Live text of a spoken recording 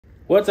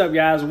What's up,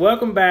 guys?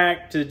 Welcome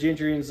back to the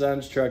Gentry and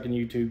Sons Trucking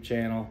YouTube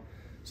channel.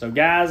 So,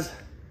 guys,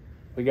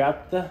 we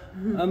got the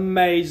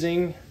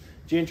amazing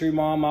Gentry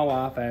mom, my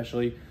wife,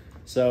 Ashley.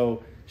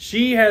 So,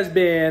 she has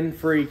been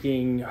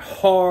freaking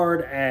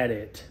hard at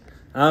it.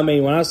 I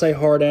mean, when I say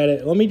hard at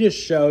it, let me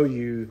just show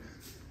you.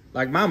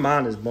 Like, my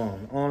mind is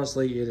blown.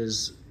 Honestly, it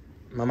is.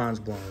 My mind's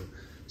blown.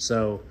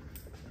 So,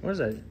 what is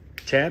that?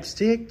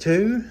 Chapstick,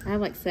 too? I have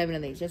like 7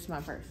 of these, just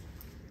my purse.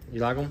 You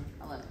like them?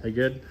 I love them. They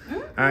good? Mm-hmm.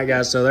 All right,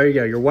 guys, so there you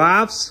go. Your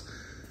wives.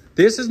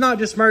 This is not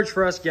just merch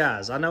for us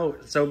guys. I know,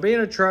 so being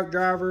a truck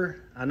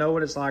driver, I know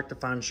what it's like to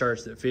find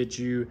shirts that fit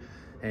you.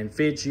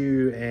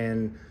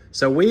 And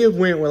so we have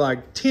went with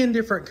like 10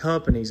 different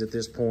companies at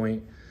this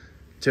point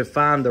to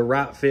find the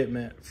right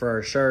fitment for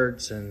our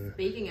shirts. And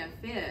speaking of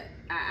fit,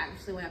 I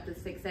actually went up to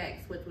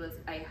 6X, which was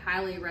a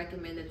highly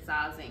recommended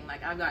sizing.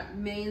 Like, I've got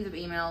millions of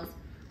emails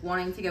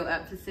wanting to go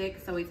up to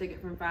 6, so we took it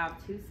from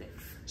 5 to 6.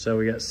 So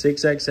we got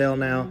 6XL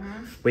now.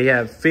 Mm-hmm. We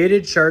have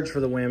fitted shirts for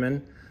the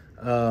women.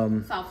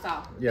 Soft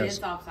style. Yes.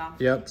 Soft style.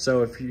 Yep.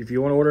 So if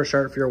you want to order a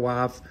shirt for your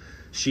wife,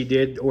 she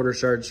did order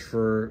shirts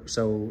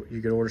so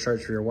you could order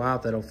shirts for your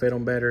wife. That'll fit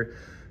them better.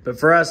 But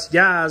for us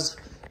guys,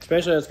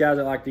 especially us guys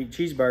that like to eat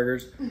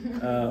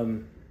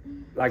cheeseburgers,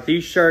 like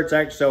these shirts,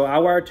 actually, so I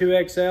wear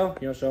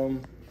 2XL. You know, show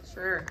them.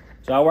 Sure.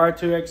 So I wear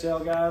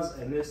 2XL, guys,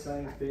 and this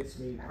thing fits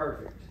me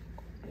perfect.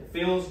 It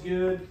feels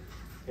good.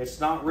 It's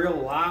not real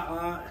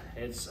light.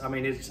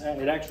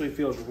 It actually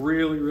feels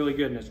really, really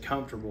good, and it's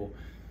comfortable.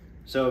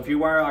 So if you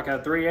wear like a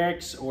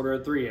 3X, order a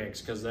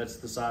 3X, because that's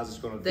the size it's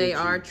going to fit you. They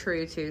are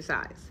true to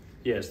size.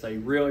 Yes, they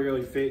really,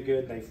 really fit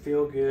good. They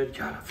feel good.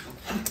 God,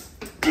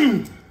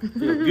 I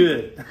feel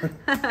good.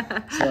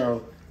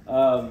 So,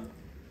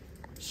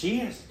 she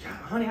has, God,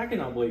 honey, I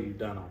cannot believe you've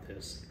done all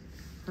this.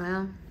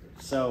 Well.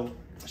 So,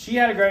 she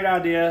had a great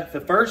idea.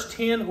 The first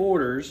 10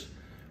 orders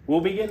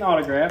will be getting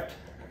autographed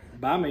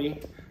by me,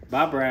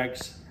 by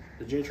Brax,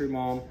 the Gentry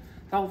mom,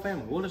 the whole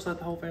family. We'll just let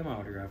the whole family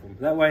autograph them.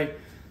 That way,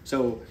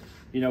 so,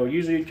 you know,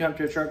 usually you'd come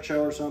to a truck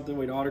show or something,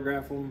 we'd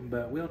autograph them,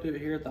 but we'll do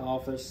it here at the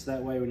office.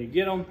 That way, when you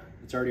get them,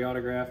 it's already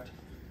autographed.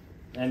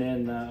 And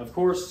then, of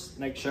course,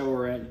 next show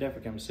we're at, you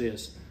definitely come see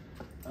us.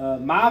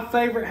 My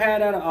favorite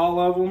hat out of all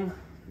of them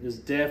is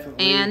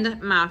definitely... And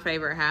my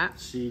favorite hat.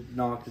 She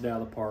knocked it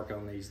out of the park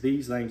on these.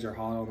 These things are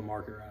hot on the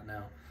market right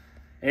now.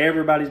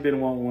 Everybody's been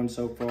wanting one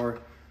so far.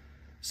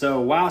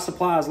 So while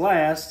supplies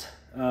last,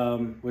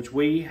 which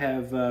we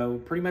have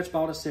pretty much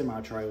bought a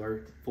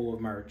semi-trailer full of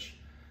merch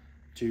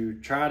to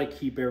try to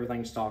keep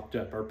everything stocked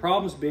up. Our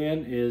problem's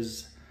been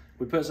is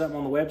we put something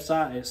on the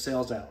website, it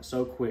sells out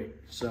so quick.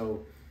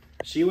 So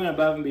she went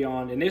above and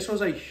beyond, and this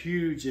was a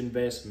huge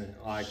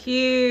investment. Like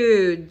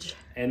huge.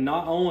 And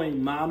not only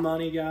my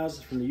money,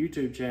 guys, from the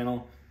YouTube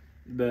channel,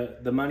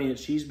 but the money that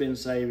she's been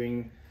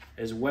saving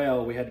as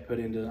well, we had to put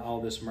into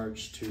all this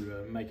merch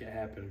to make it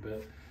happen.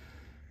 But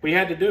we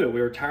had to do it.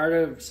 We were tired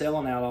of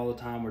selling out all the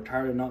time. We're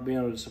tired of not being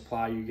able to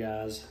supply you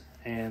guys.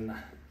 And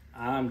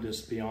I'm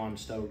just beyond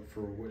stoked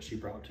for what she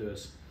brought to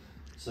us.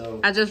 So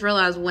I just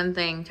realized one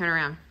thing. Turn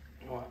around.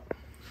 What?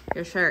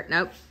 Your shirt.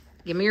 Nope.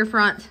 Give me your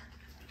front.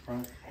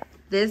 Front.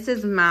 This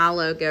is my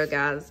logo,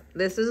 guys.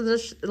 This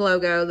is the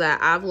logo that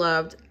I've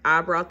loved. I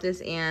brought this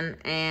in,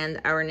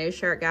 and our new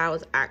shirt guy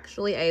was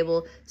actually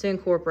able to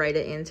incorporate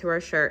it into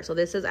our shirt. So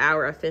this is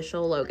our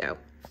official logo.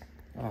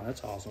 Oh,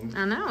 that's awesome.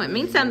 I know. It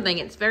means something.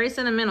 It's very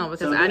sentimental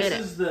because I did it.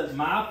 This is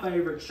my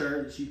favorite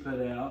shirt that she put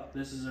out.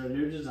 This is our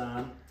new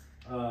design.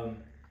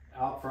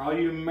 For all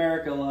you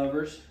America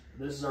lovers,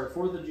 this is our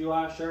 4th of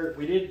July shirt.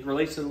 We did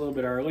release it a little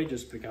bit early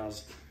just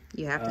because.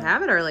 You have to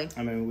have it early.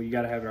 I mean, we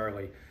got to have it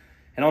early.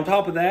 And on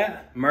top of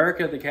that,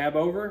 America, the cab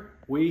over,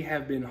 we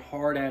have been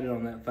hard at it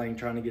on that thing,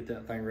 trying to get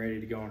that thing ready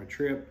to go on a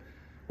trip.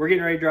 We're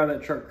getting ready to drive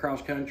that truck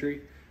cross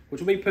country,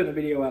 which we'll be putting a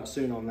video out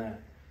soon on that.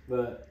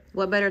 But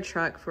what better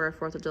truck for a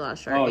 4th of July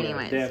shirt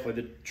anyways? Yeah,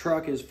 definitely. The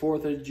truck is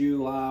 4th of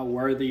July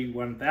worthy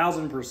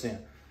 1,000%.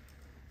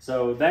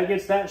 So that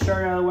gets that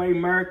shirt out of the way.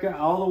 America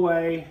all the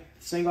way.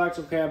 Single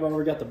axle cab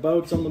over. Got the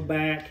boats on the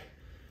back.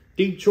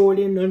 Detroit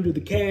in under the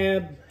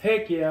cab.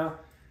 Heck yeah.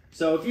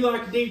 So if you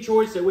like the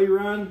Detroits that we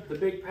run, the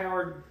big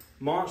powered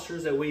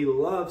monsters that we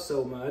love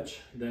so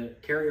much,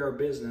 that carry our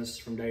business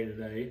from day to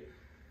day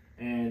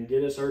and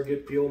get us our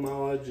good fuel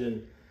mileage.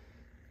 And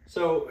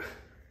so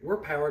we're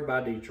powered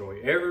by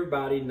Detroit.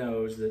 Everybody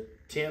knows that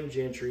Tim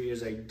Gentry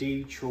is a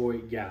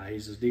Detroit guy.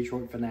 He's a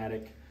Detroit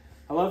fanatic.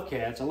 I love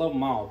cats. I love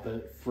them all.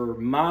 But for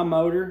my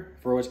motor,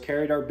 for what's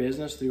carried our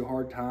business through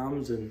hard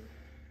times and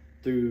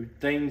through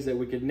things that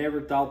we could never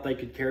thought they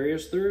could carry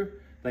us through,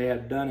 they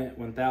have done it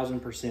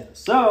 1,000%.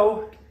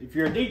 So if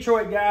you're a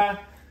Detroit guy,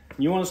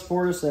 you want to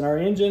support us in our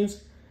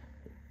engines,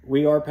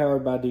 we are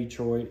powered by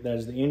Detroit. That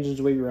is the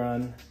engines we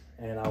run.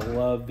 And I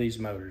love these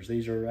motors.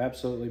 These are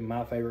absolutely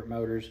my favorite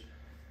motors.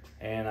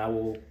 And I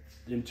will,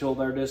 until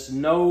they're just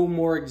no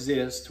more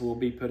exist, will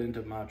be put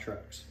into my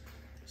trucks.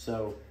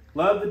 So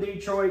love the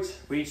Detroits.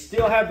 We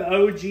still have the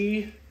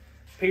OG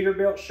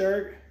Peterbilt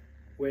shirt,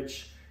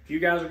 which you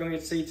guys are going to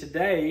get to see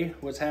today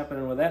what's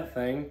happening with that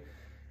thing,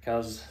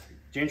 because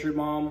Gentry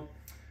mom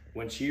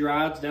when she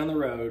rides down the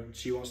road,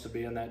 she wants to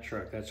be in that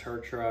truck. That's her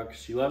truck.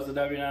 She loves the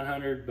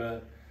W900,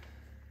 but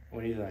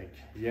what do you think?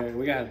 Yeah,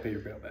 we got to have the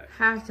Peterbilt back.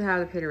 Have to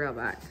have the Peterbilt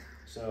back.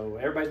 So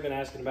everybody's been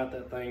asking about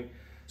that thing.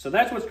 So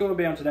that's what's going to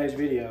be on today's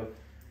video.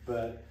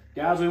 But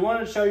guys, we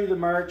wanted to show you the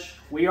merch.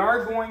 We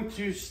are going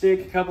to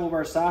stick a couple of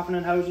our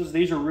siphoning hoses.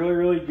 These are really,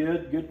 really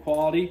good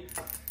quality.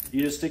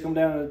 You just stick them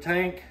down in the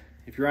tank.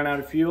 If you run out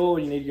of fuel,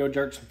 you need to go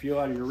jerk some fuel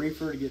out of your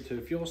reefer to get to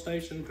a fuel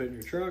station, put it in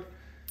your truck.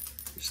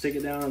 You stick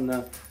it down in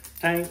the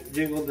tank,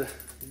 jingle the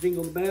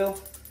bell.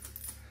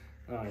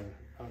 I ain't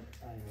gonna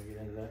get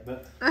into that,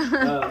 but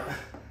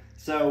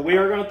so we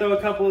are gonna throw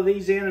a couple of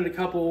these in and a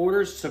couple of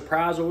orders,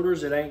 surprise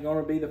orders. It ain't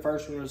gonna be the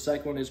first one or the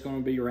second one. It's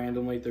gonna be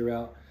randomly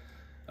throughout.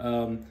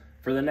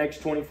 For the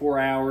next 24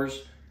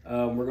 hours,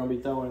 we're gonna be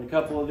throwing a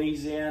couple of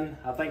these in.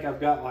 I think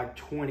I've got like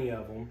 20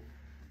 of them.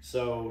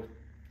 So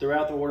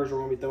throughout the orders, we're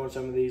gonna be throwing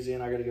some of these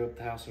in. I gotta go up to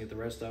the house and get the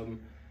rest of them.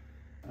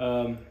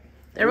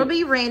 There will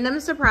be random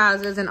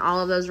surprises in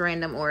all of those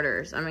random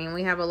orders. I mean,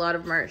 we have a lot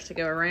of merch to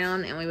go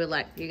around, and we would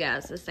like you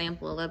guys to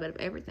sample a little bit of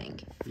everything.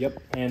 Yep,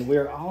 and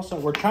we're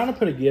trying to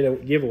put a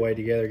giveaway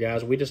together,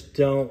 guys. We just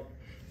don't.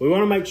 We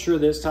want to make sure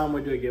this time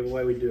we do a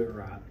giveaway, we do it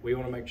right. We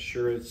want to make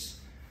sure it's,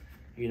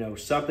 you know,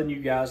 something you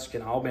guys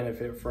can all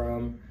benefit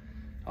from,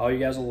 all you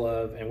guys will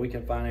love, and we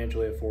can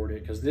financially afford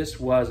it, because this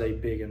was a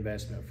big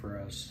investment for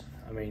us.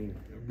 I mean,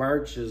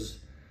 merch is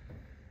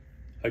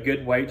a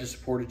good way to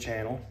support a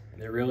channel.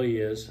 It really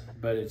is,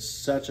 but it's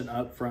such an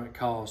upfront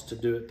cost to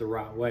do it the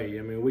right way.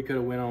 I mean, we could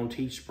have went on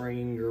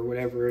Teespring or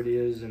whatever it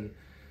is and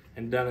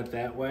done it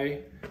that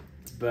way,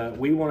 but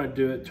we want to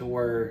do it to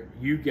where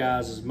you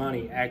guys'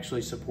 money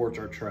actually supports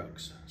our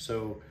trucks.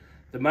 So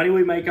the money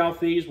we make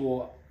off these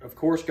will, of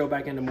course, go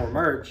back into more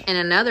merch. And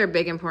another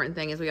big important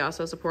thing is we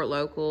also support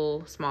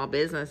local small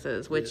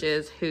businesses, which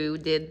is who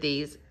did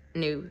these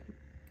new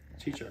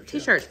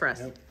t-shirts for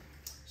us. Yep.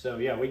 So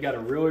yeah, we got a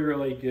really,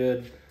 really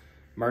good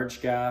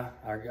merch guy.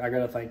 I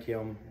gotta thank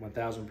him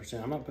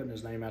 1000%. I'm not putting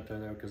his name out there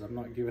though, because I'm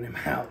not giving him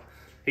out.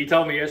 He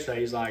told me yesterday,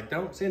 he's like,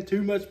 don't send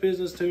too much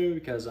business to me,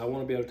 because I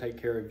want to be able to take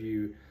care of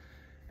you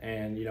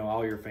and, you know,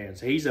 all your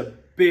fans. He's a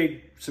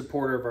big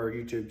supporter of our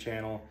YouTube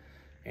channel,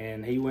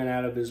 and he went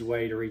out of his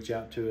way to reach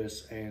out to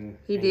us and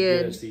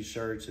get us these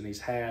shirts and these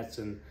hats.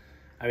 And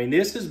I mean,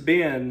 this has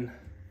been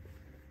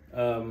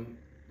I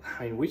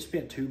mean, we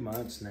spent 2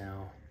 months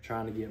now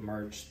trying to get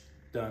merch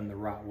done the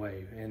right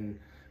way, and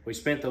we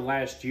spent the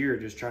last year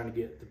just trying to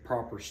get the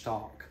proper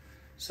stock.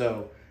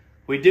 So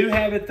we do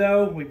have it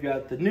though. We've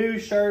got the new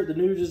shirt, the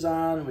new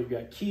design. We've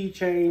got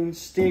keychains,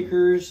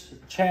 stickers,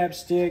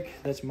 chapstick.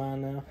 That's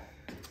mine now.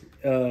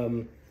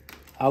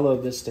 I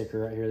love this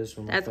sticker right here. This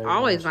one. That's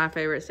always my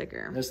favorite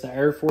sticker. That's the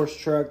Air Force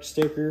truck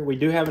sticker. We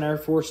do have an Air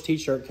Force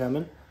t-shirt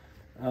coming.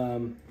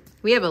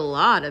 We have a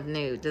lot of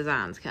new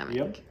designs coming.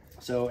 Yep.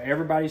 So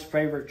everybody's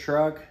favorite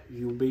truck,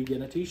 you'll be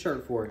getting a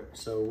t-shirt for it.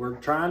 So we're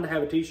trying to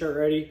have a t-shirt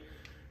ready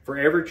for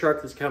every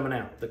truck that's coming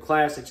out. The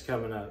Classic's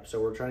coming up,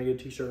 so we're trying to get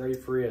a t-shirt ready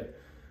for it.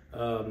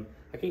 I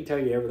can't tell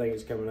you everything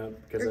that's coming up,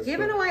 because we're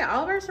giving away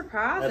all of our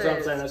surprises. That's what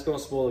I'm saying. That's going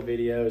to spoil the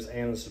videos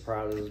and the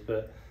surprises.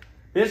 But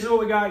this is what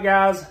we got,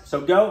 guys.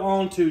 So go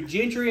on to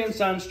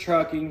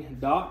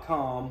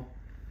GentryandSonsTrucking.com.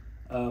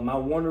 My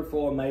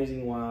wonderful,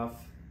 amazing wife.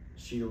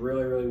 She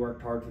really, really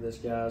worked hard for this,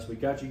 guys. We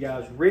got you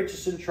guys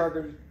Richardson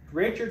trucker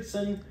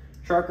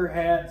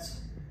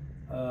hats,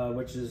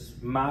 which is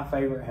my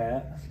favorite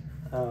hat.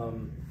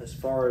 As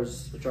far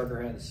as the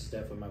trucker hat, this is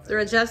definitely my favorite. They're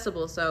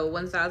adjustable, so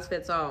one size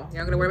fits all.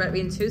 You're not going to worry about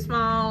being too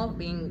small,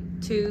 being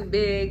too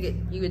big.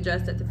 You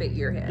adjust it to fit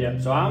your head. Yeah,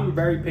 so I'm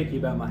very picky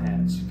about my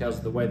hats because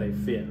of the way they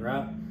fit,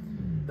 right?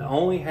 The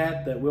only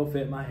hat that will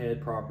fit my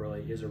head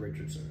properly is a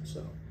Richardson.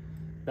 So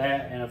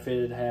that and a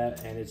fitted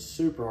hat, and it's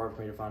super hard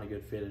for me to find a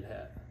good fitted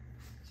hat.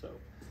 So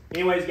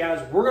anyways,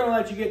 guys, we're going to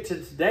let you get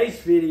to today's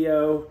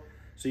video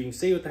so you can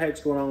see what the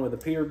heck's going on with the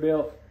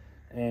Peterbilt.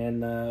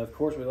 And of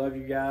course, we love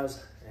you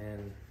guys,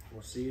 and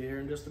we'll see you here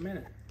in just a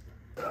minute.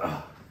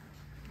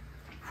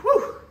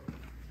 Whew.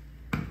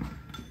 All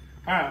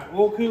right,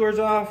 oil cooler's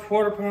off,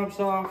 water pump's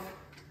off,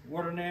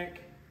 water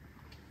neck.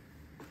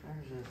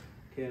 There's a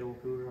cat oil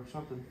cooler or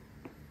something.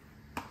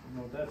 I don't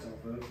know what that's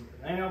off of. It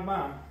ain't off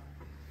mine.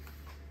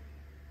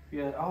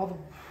 You got all the,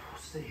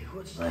 let's see,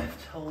 what's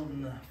left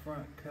holding the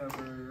front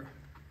cover?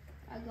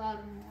 I got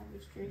them all.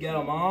 You got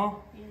them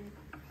all? Yeah.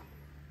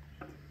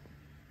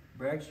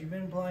 Brax, you've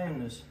been playing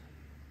this.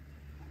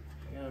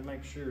 You gotta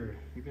make sure.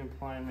 You've been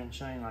playing in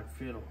chain like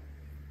fiddle.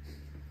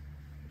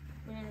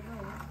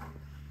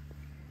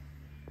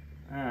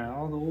 Alright,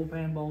 all the oil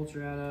pan bolts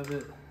are out of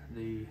it.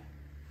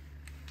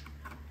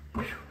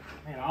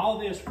 Man, all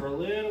this for a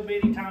little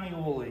bitty tiny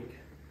oil leak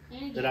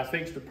that I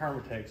fixed with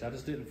Permatex. I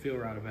just didn't feel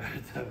right about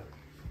it though.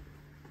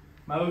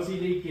 My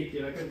OCD kicked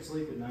in. I couldn't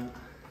sleep at night.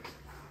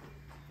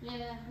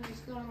 Yeah, I'm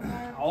just going to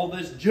work. All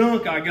this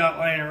junk I got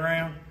laying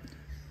around.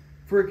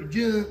 Freaking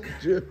junk.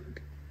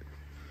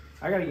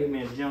 I gotta get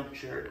me a junk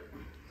shirt.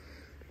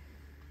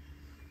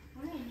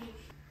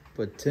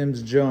 But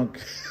Tim's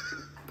junk.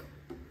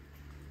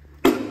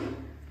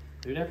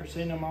 Dude, after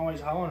seeing them always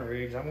hauling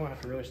rigs, I'm gonna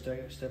have to really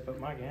step up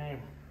my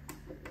game.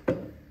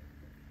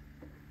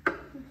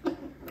 I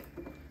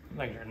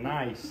think they're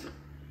nice.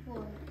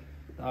 What?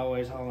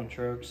 Always hauling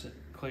trucks that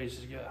Cleese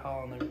has got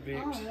hauling their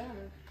Vicks. Oh, yeah.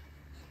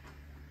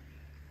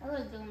 I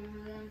like doing one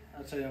of them.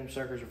 I'd say them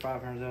suckers are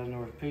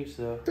 $500,000 a piece,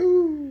 though.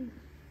 Ooh.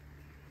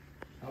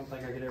 I don't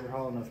think I could ever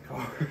haul enough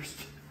cars.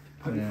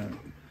 Yeah.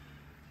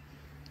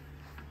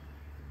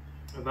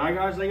 But by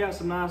gosh, they got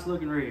some nice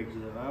looking rigs,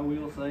 though. I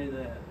will say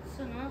that.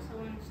 So nice I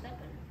want to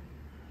step it.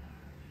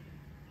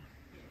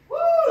 Woo!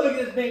 Look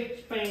at this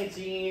big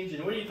fancy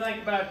engine. What do you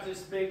think about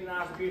this big,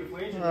 nice, beautiful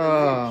engine?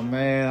 Oh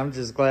man, I'm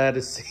just glad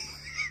to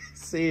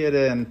see it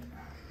in.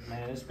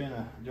 Man, it's been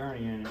a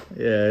journey in it.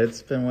 Yeah,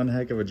 it's been one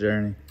heck of a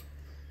journey.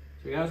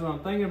 So guys, what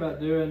I'm thinking about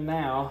doing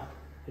now,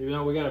 even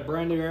though we got a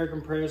brand new air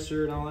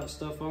compressor and all that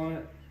stuff on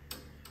it,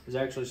 is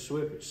actually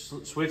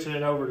switching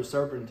it over to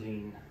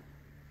serpentine.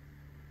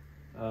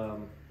 I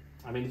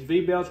mean, these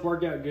V-belts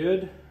work out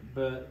good,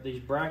 but these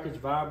brackets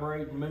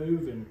vibrate and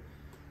move, and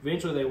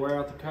eventually they wear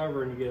out the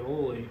cover and you get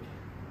oil leak.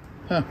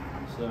 Huh.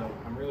 So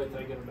I'm really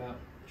thinking about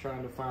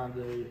trying to find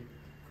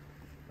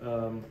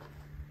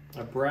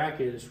a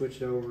bracket to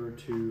switch over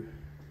to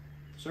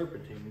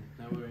serpentine.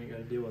 That way we ain't got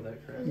to deal with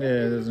that crap.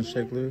 Yeah, it doesn't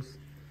shake loose.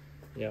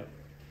 Yeah.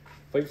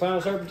 If we can find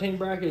a serpentine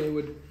bracket, it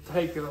would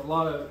take a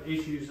lot of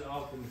issues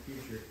off in the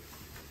future.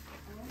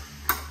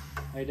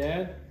 Hey,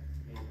 Dad?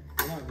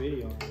 You're not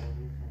videoing.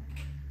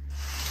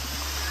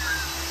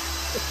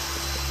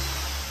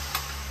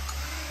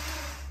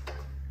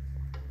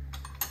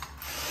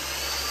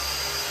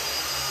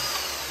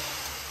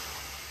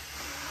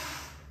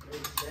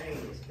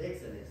 James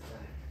fixing this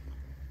thing.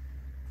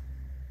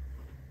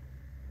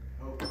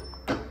 Oh.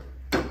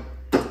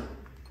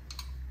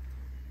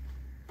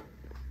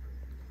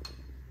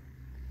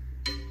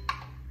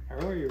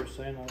 Earlier you were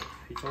saying like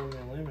he told me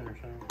a lemon or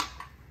something.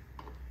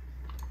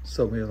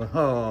 So me like,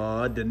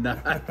 oh, I did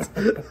not.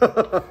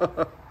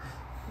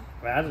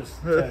 Well, I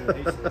just tell you what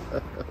he said.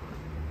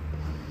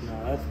 No,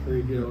 that's a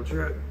pretty good old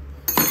truck.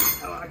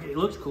 I like it. It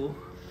looks cool.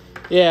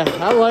 Yeah,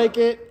 I like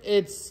it.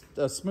 It's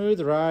a smooth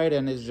ride,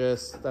 and it's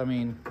just, I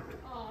mean,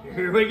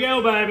 Here we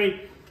go,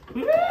 baby.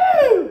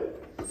 Woo!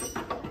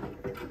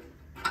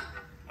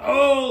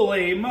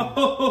 Holy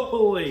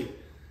moly!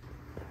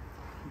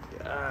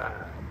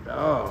 God,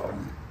 oh.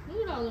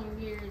 Look at all them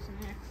gears in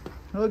there.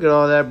 Look at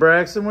all that,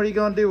 Braxton. What are you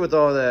gonna do with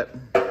all that?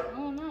 I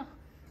don't know.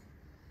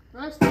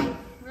 Rusty.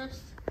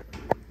 Rust.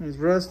 It's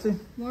rusty.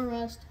 More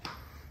rust.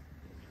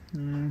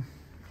 Mm.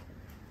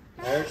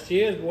 There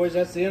she is, boys.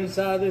 That's the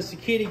inside of this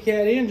kitty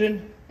cat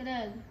engine. It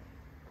is.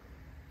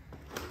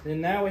 Then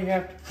now we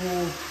have to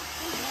pull.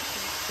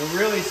 What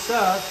really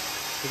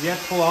sucks is you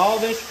have to pull all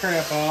this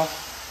crap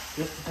off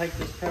just to take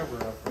this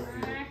cover off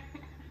right here.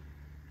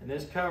 And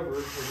this cover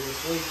is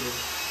what's leaking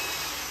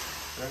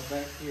right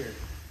back here.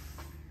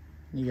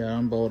 You gotta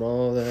unbolt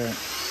all that.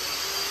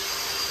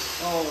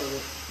 All of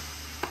it.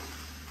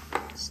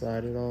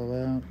 Slide it all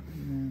out.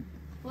 Yeah.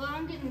 Well,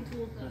 I'm getting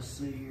tools though. Let's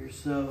see here.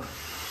 So, Is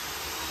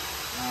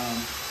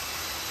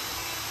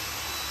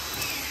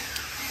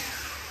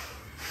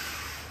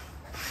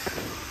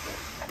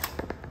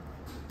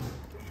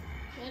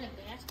that a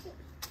gasket?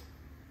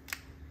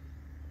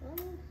 Oh,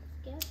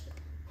 gasket.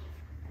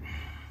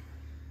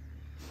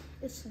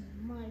 It's a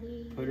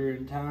mighty. put her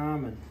in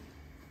time and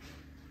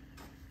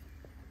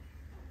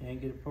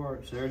yank it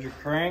apart. So there's your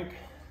crank.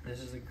 This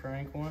is the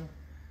crank one.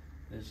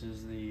 This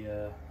is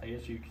the, I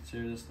guess you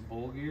consider this the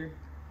bull gear.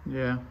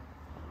 Yeah.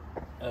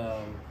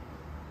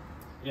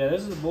 Yeah,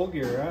 this is the bull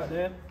gear, right,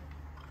 Dad?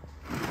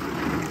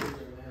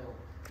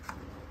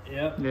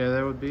 Yep. Yeah,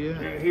 that would be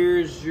it.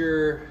 Here's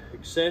your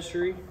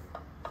accessory.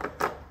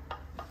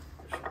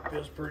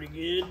 Feels pretty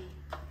good.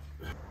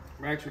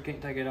 Brax, we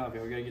can't take it off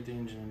yet. We gotta get the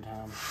engine in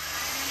time.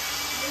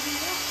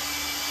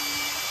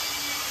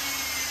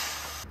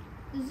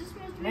 Is this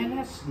supposed to be? Man,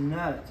 that's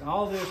nuts.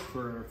 All this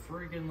for a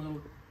freaking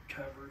little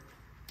cover.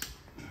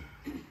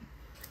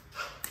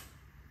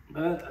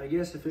 But I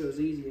guess if it was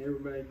easy,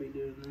 everybody'd be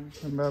doing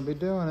this. Everybody be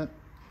doing it.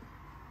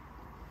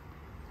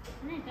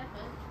 It ain't that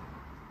bad.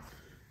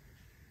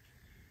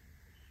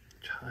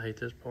 I hate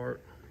this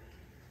part.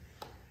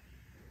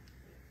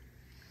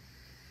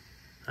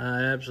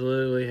 I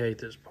absolutely hate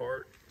this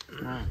part.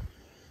 I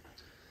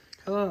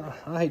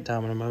hate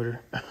timing a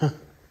motor.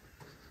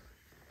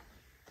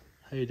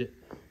 Hate it.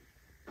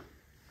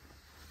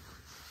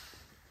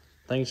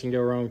 Things can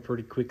go wrong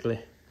pretty quickly.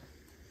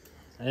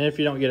 And if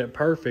you don't get it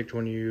perfect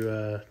when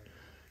you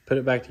put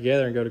it back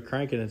together and go to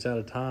cranking, it's out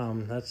of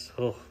time. That's,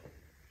 oh.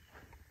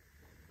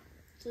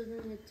 So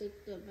then you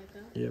take that back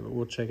out? Yeah, but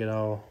we'll check it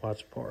all while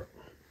it's apart.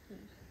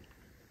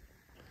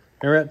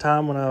 Remember that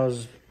time when I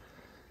was,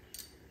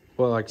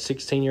 what, like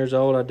 16 years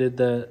old, I did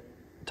that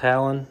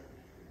Talon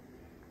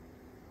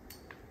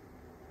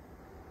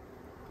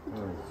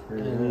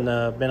and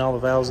bent all the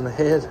valves in the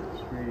head.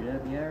 Screwed it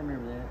up. Yeah, I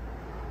remember that.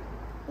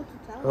 What's the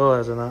towel? Oh, that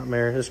was a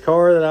nightmare. This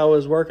car that I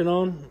was working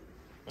on,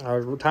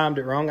 I timed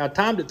it wrong. I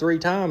timed it 3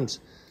 times.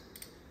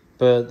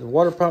 But the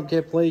water pump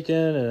kept leaking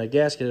and the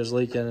gasket was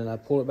leaking, and I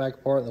pulled it back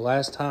apart. The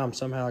last time,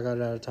 somehow I got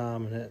it out of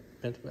time and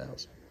it bent the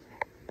valves.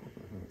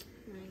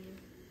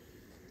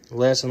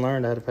 Lesson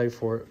learned, I had to pay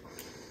for it.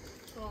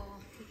 Oh.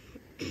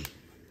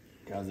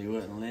 Because he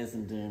wouldn't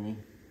listen to me.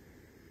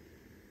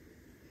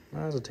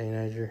 I was a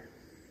teenager.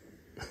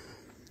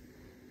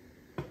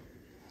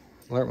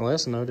 Learned my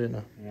lesson though, didn't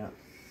I? Yeah.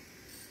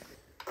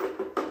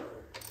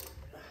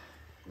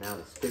 Now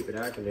the stupid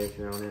air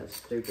conditioner on that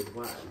stupid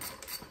wire.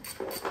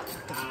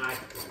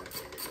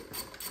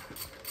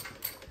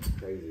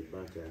 Crazy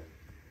bunch of.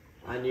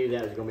 I knew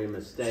that was gonna be a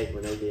mistake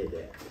when they did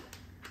that.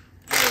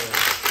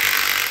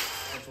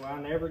 That's why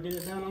I never get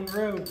it done on the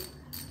road.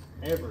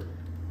 Ever.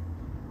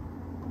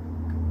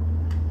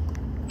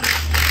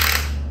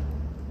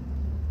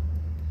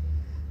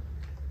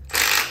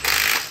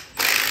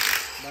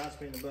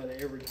 Bites me in the butt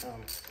every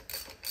time.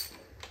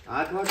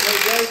 I told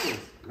Jason,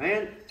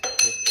 man,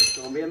 it's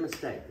gonna be a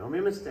mistake. Gonna be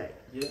a mistake.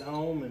 Get it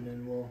home and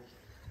then we'll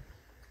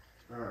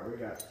Alright, we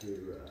got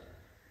to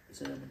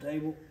set up a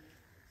table.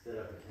 set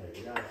up a table.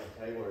 You gotta have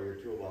a table or your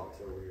toolbox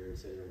over here and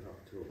sit on top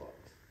of the toolbox.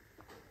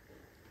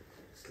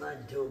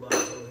 Slide the toolbox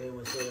over here and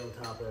we'll sit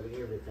on top of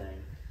everything.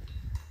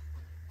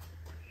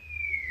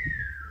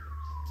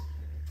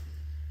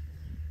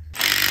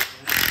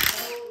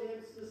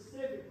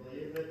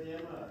 Specifically, lift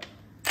them up.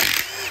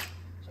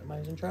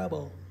 Somebody's in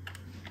trouble.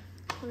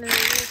 No,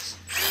 it's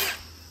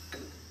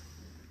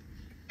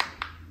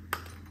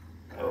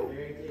I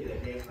guarantee they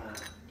can't find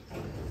it.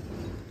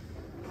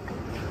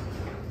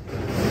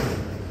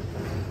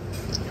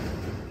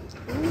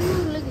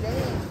 ooh, look at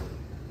that.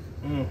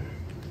 Mm.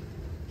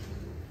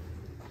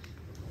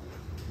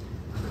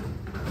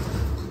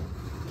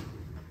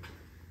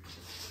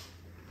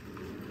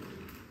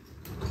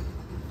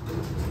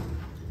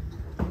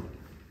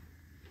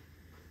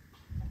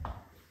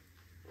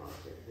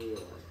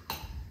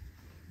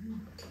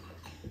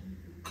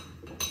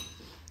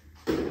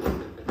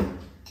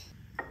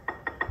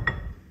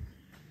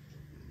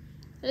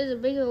 There's a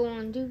bigger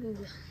one too.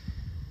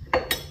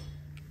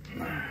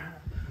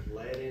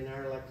 Lay it in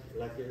there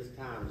like it was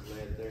time. Just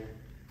lay it there.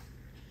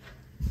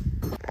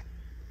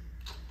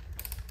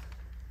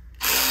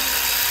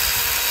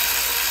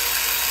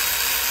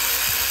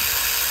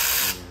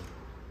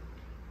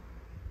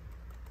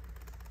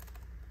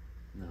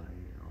 No, it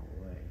ain't all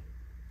the way.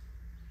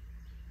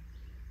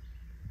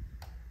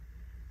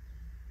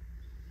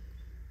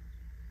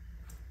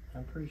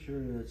 I'm pretty sure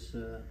that's,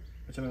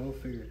 which I mean, we'll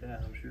figure it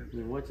out, I'm sure.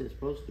 Then what's it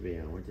supposed to be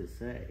on? What's it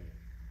say?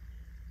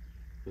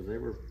 Because they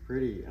were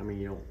pretty, I mean,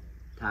 you don't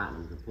tighten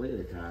them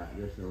completely tight,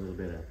 just a little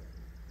bit of,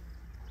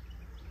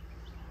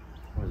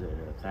 what was it,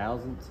 a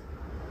thousandth?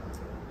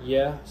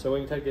 Yeah, so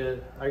we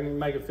can I can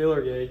make a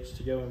filler gauge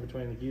to go in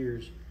between the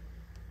gears.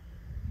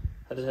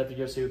 I just have to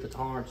go see what the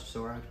tolerance is,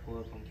 so I have to pull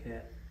up on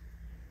cat.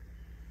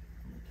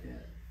 On the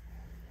cat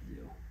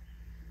deal.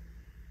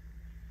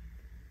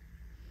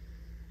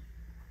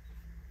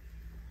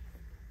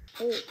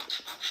 Oh.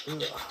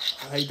 Ugh,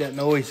 I hate that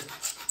noise.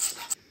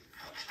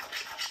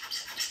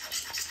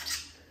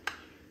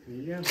 There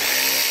you go.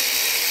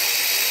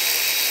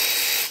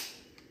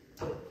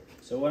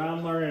 So what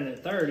I'm learning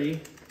at 30,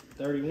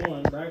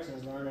 31,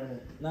 Braxton's learning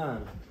at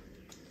 9.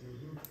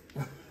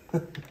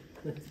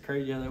 It's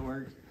crazy how that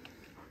works.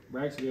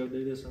 Braxton go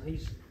do this, and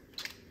he's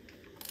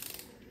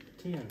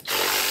 10. At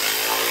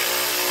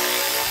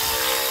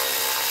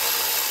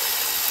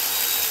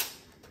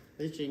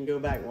least you can go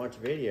back and watch a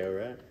video,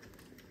 right?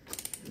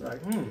 Like,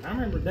 I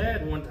remember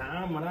Dad one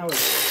time when I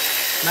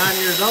was 9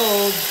 years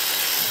old.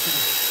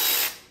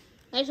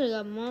 I actually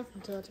got a month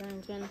until I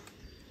turn 10.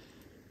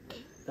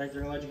 Think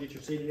they're gonna let you get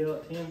your CDL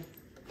at 10?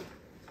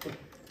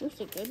 Wish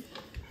they could.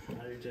 I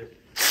do too.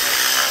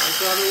 That's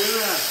probably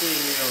we're not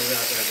seeing you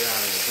out there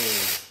driving the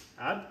thing.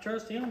 I'd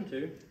trust him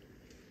to.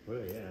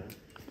 Well, yeah.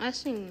 I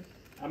seen.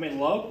 I mean,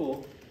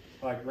 local,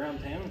 like around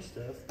town and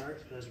stuff,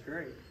 Braxton does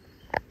great.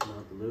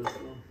 Not the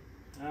Louisville.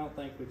 I don't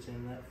think it's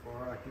in that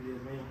far. I can get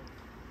him in.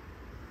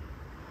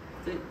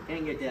 See,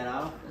 can't get that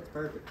off. That's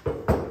perfect.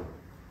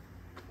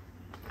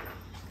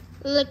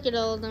 Look at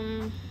all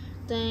them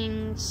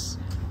things.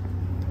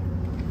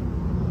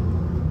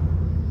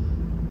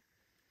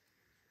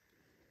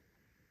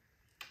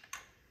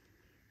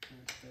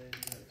 That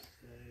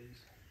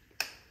stays.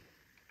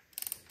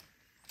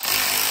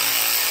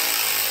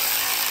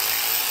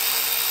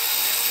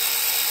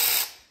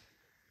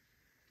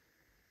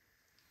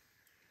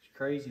 It's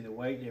crazy the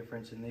weight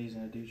difference in these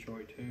and a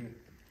Detroit too.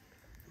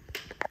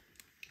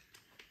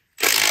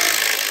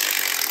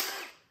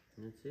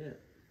 That's it.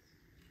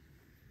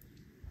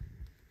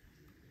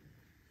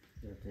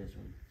 Got this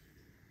one.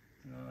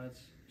 No, that's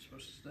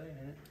supposed to stay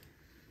in it.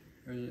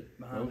 Or is it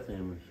behind Both it? of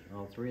them,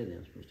 all three of them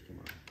are supposed to come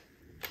off.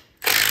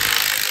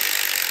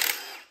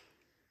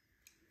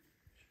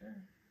 Sure.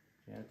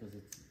 Yeah, because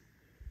it's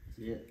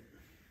it.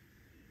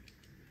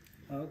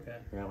 Okay.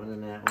 That one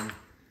and that one.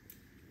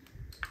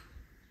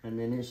 And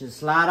then it should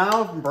slide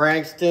off,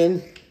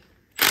 Braxton.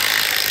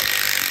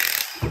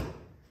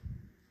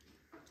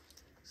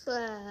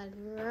 Slide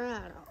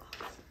right off.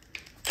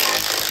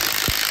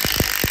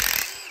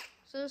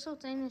 this whole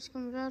thing just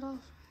comes right off.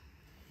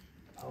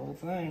 The whole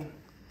thing.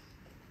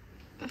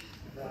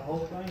 The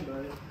whole thing,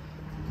 buddy.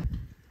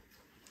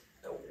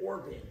 Don't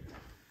warp it.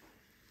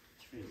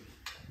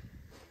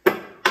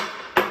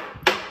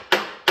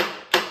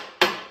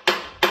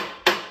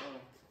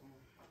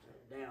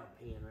 Down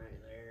pin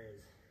right there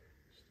is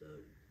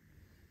stuck.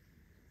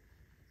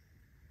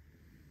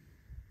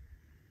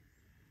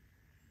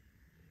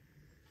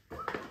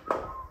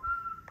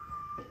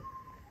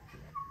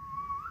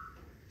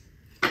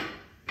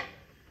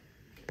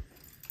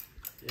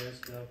 Yeah, it's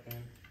stuck,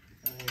 man.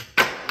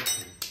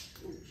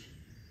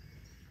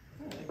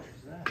 How much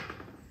is that?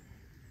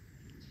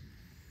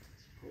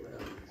 Pull it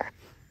up.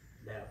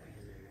 Down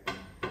pin there.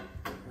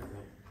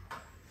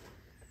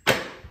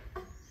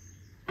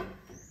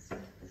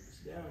 It's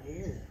down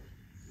here.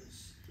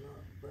 It's not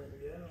letting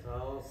go. It's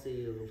all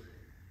sealed.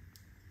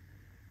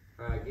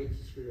 Alright, get your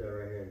screwdriver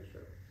right here and show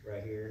it.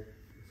 Right here.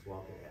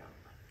 Swap it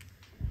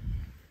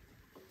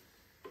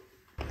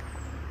out.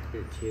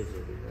 Good chisel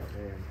right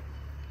there.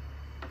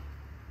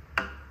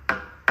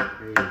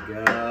 There you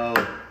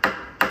go.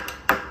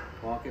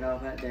 Walk it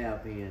off that dowel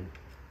pin.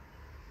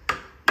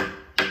 There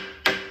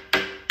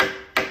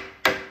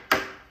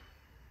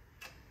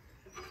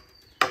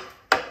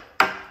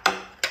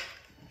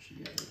she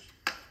goes.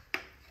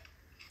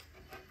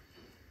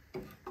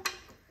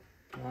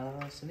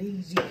 Nice and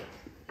easy.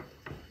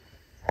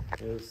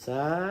 Go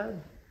side.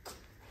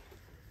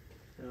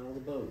 And all the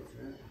bolts,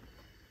 right?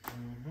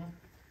 Mm-hmm.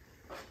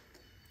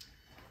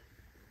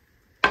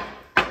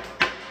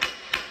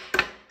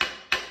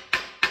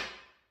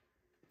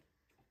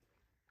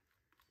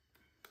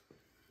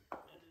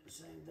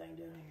 Same thing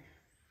down here.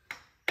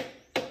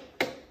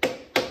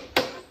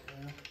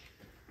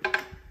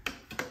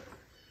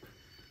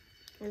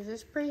 Yeah. Is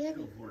this pretty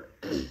heavy? Go for it.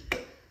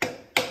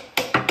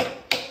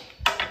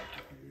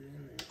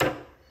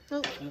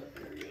 Oh, Oh,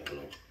 there you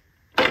go.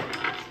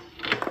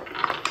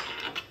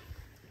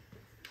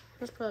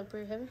 that's probably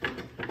pretty heavy.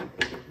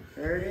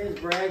 There it is,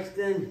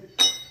 Braxton.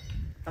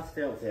 I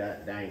still see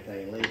that dang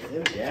thing loose.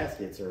 Them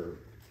gaskets are,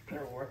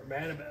 Never work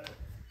bad about it.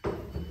 I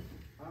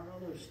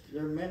don't know,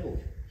 they're metal.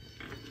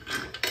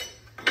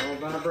 All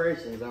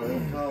vibrations, I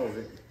won't cause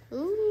it.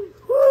 Ooh.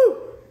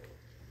 Woo!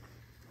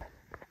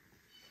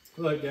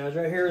 Look, guys,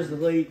 right here is the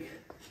leak.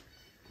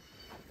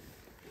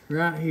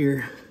 Right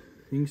here.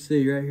 You can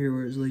see right here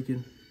where it's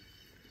leaking.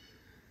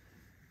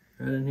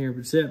 Right in here.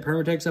 But see that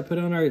Permatex I put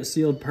on there? It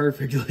sealed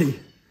perfectly.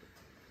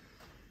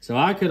 So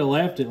I could have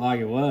left it like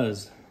it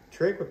was.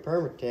 Trick with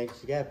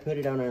Permatex, you gotta put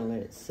it on there and let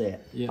it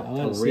set. Yeah, I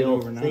let it A sit real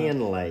overnight.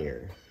 thin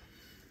layer.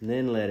 And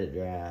then let it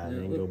dry and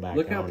then go back on.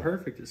 Look how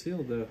perfect it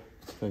sealed, though.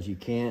 Because you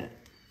can't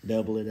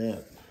double it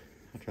up.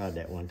 I tried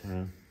that one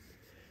time.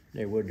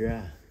 They would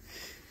dry.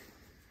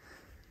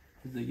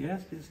 The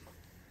gaskets.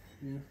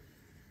 Yeah.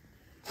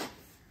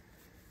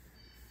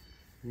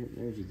 Yep,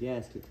 there's your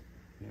gasket.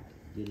 You have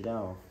to get it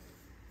off.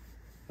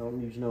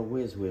 Don't use no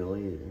whiz wheel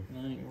either.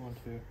 I ain't going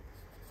to.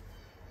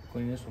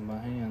 Clean this with my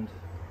hand.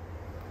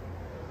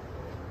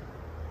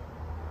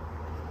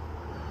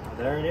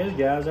 There it is,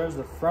 guys. There's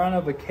the front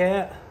of a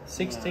Cat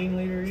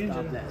 16-liter engine.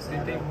 Stop that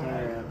sound up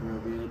there up real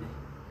good.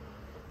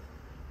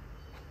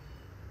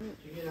 Did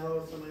you get a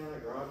hold of somebody on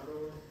that garage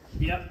door?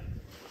 Yep.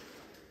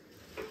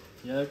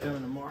 Yeah, they're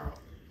coming tomorrow.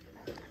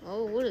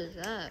 Oh, what is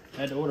that?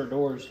 I had to order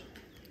doors.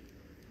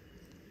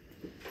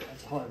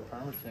 That's all that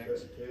Permatex.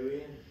 Put 2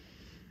 in?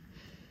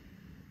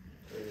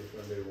 We're just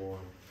gonna do 1.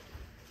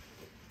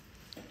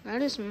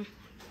 That is some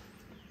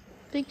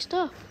big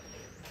stuff.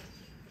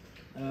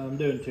 I'm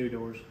doing 2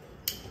 doors.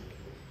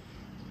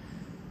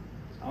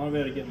 I want to be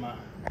able to get my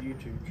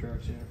YouTube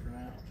trucks in for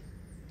now.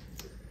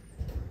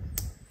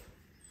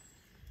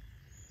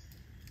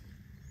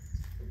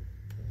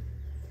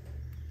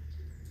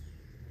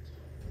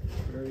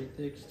 Very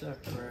thick stuff,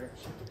 Brax.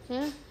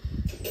 Yeah.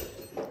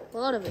 A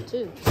lot of it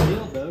too.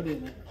 Sealed though,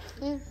 didn't it?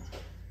 Yeah.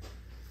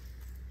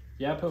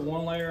 Yeah, I put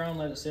 1 layer on,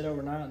 let it sit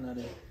overnight, and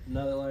then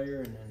another layer,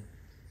 and then,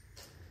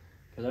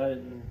 cause I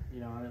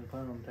didn't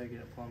plan on taking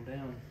it plumb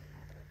down.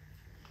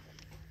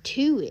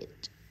 To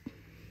it.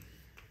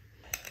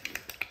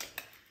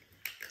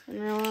 I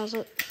didn't realize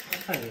it.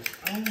 Hey,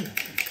 oh.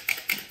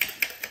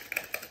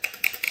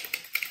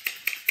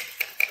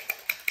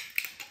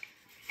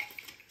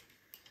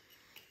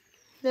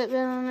 That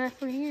been on there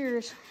for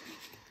years.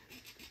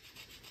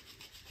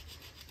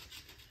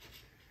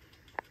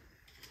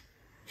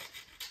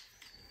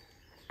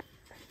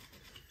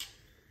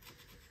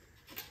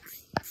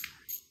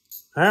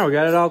 All right, we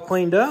got it all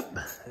cleaned up,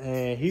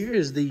 and here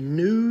is the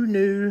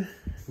new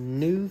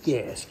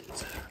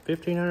gaskets.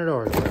 $1,500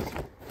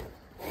 worth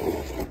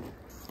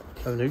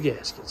of new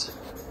gaskets.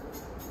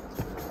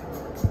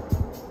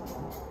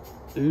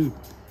 Ooh.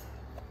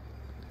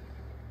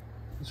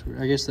 That's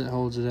weird. I guess that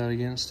holds it out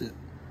against it.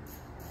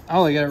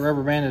 Oh, they got it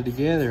rubber banded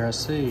together, I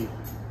see.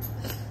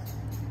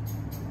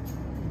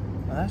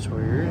 That's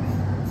weird.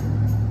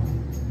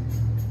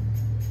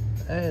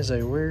 That is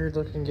a weird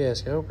looking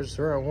gasket. I hope it's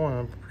the right one.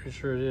 I'm pretty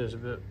sure it is,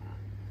 but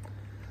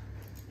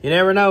you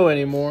never know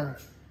anymore.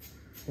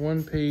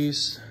 One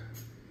piece.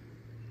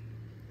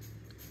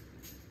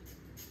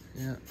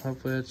 Yeah,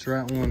 hopefully that's the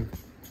right one.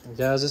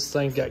 Guys, this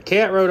thing's got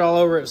cat road all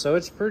over it, so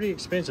it's pretty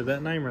expensive.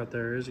 That name right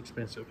there is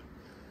expensive.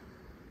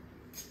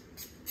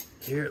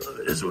 Here,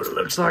 this is what it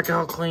looks like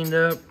all cleaned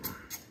up.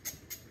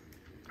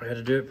 I had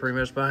to do it pretty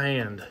much by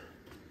hand.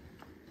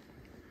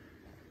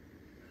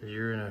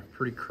 You're in a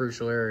pretty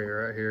crucial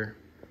area right here.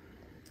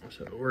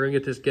 So we're gonna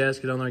get this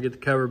gasket on there and get the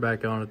cover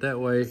back on it. That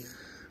way,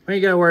 we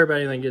ain't gotta worry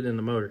about anything getting in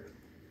the motor.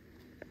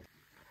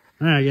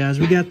 All right, guys,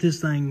 we got this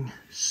thing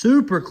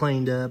super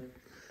cleaned up.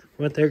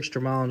 Went the extra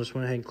mile and just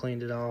went ahead and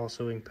cleaned it all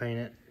so we can paint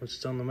it once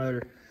it's on the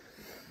motor.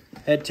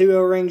 Had 2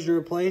 O-rings to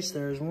replace.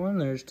 There's 1,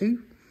 there's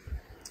 2.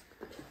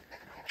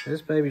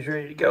 This baby's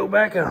ready to go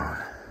back on.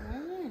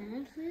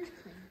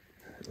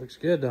 It looks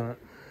good, don't it?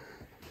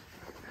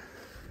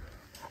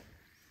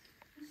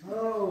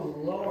 Oh,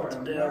 Lord.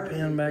 Put the dowel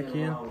pin back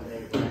in.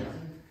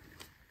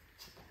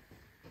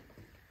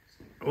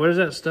 What is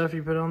that stuff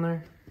you put on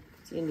there?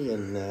 It's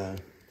Indian,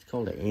 it's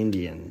called an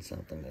Indian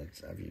something.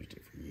 I've used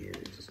it for years.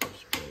 It's so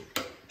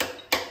great.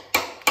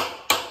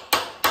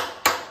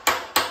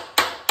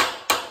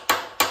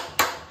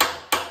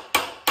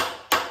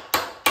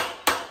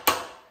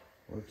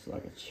 Works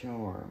like a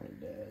charm,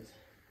 it does.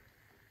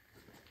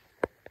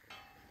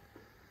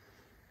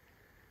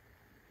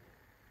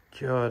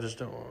 God, I just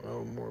don't want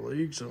no more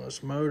leaks on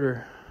this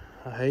motor.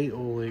 I hate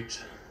oil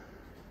leaks.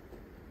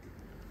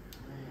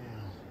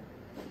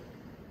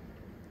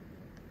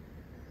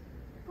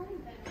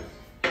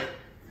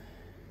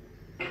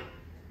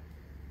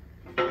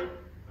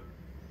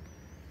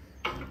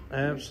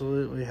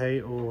 Absolutely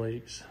hate oil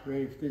leaks.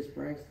 Ready for this,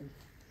 Braxton?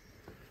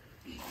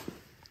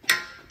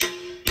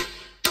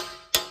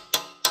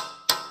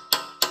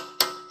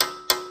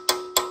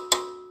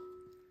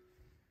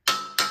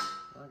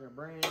 Like a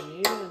brand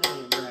new, ain't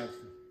it,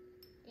 Braxton?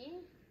 Yeah.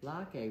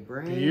 Like a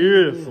brand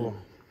Beautiful.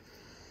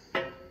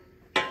 new.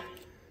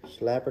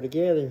 Slap her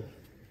together.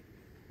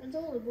 It's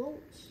all the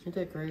bolts. Ain't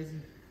that crazy?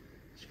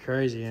 It's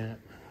crazy, ain't it?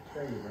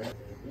 Crazy, Braxton.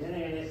 Yeah,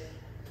 ain't it?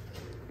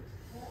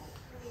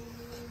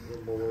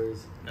 Good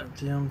boys. Got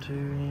them 2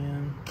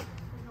 in.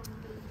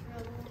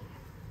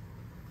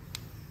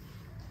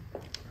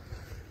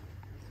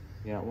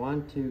 You got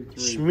 1, 2, 3.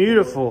 It's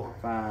beautiful. 4,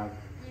 5.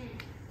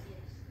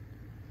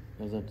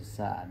 Goes up the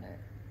side there.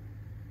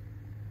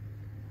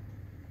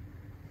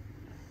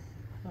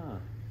 Huh.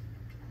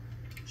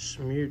 It's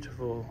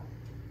beautiful.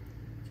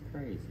 It's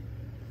crazy.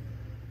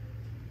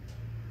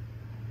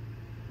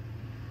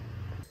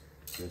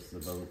 Just the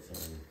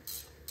boats in.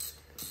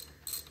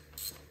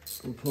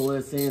 We pull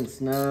this in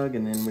snug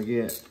and then we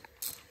get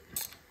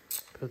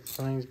Put the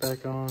things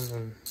back on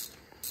and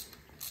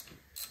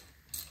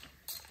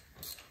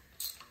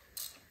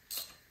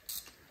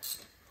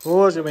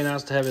oh, it's gonna be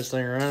nice to have this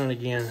thing running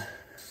again.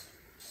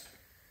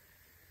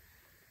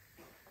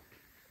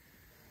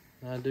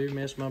 I do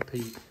miss my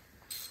Pete.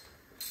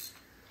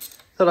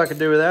 Thought I could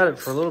do without it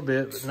for a little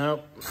bit, but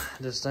nope.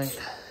 Just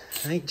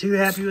ain't too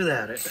happy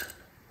without it.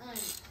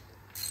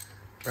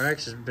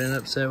 Brax has been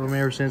upset with me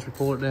ever since we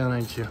pulled it down,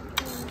 ain't you?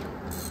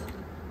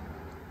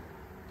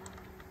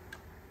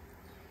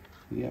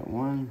 You got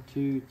 1,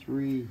 2,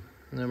 3.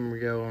 And then we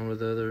go on with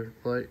the other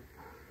plate.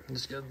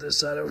 Just got this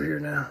side over here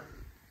now.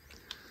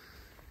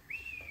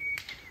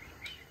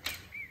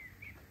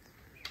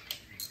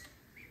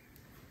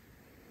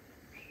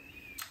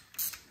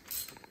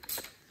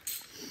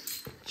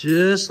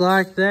 Just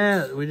like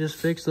that. We just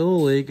fixed the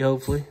oil leak,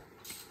 hopefully.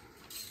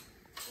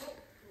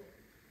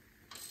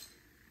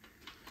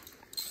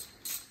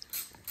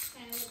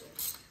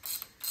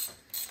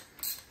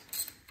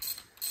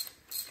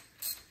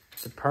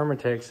 The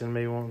Permatex in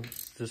me won't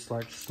just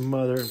like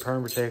smother it in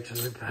Permatex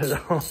as we put it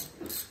on.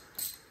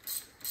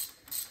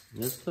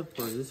 This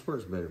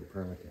works better than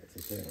Permatex, I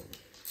tell you.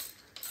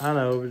 I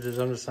know, but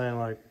I'm just saying,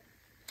 like,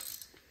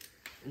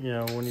 you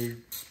know, when you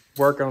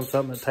work on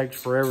something that takes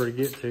forever to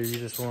get to, you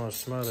just want to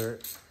smother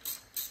it.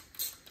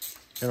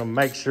 It'll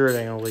make sure it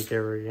ain't gonna leak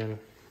ever again.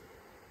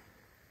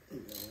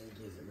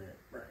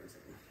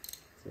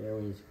 See how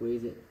when you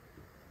squeeze it,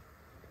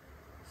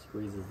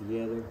 squeezes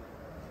together.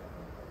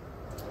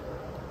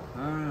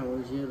 Alright,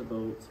 where's the other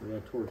bolts? We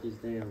gotta torque these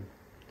down.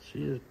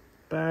 She is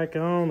back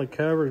on, the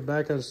cover's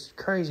back on. It's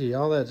crazy,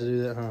 all that to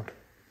do that, huh?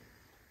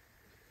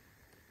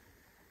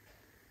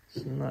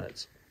 It's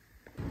nuts.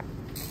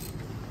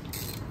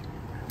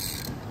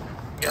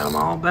 Got them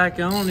all back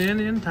on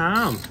in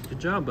time. Good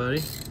job,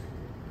 buddy.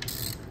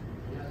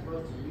 You're not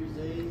supposed to use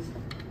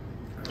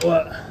these?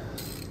 What?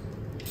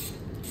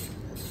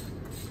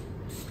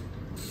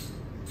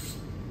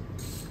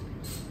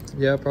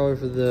 Yeah, probably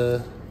for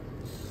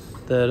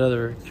that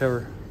other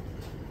cover.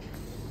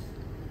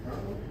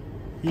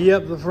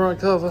 Yep, the front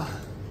cover.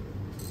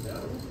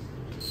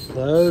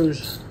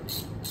 Those.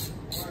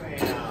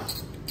 Wow.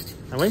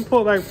 And we can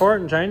pull it back apart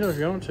and change them if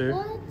you want to.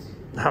 What?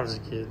 I was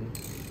just kidding.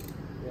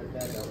 Yeah,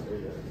 that don't do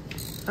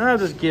that. I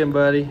was just kidding,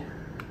 buddy.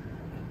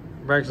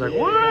 Braxton's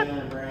like, what?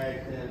 Yeah,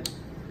 Braxton.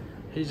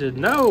 He said,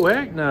 no,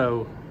 heck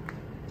no.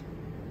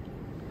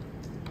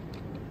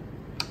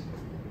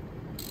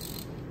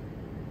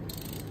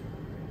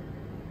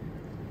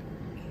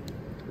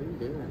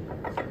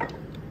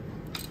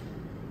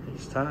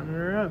 just tightening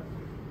her up.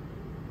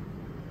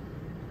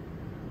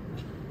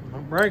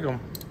 Don't break them.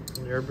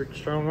 They're big,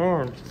 strong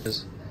arms.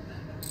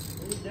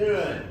 What you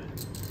doing?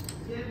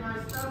 Getting my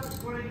stuff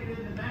and putting it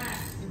in the back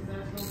since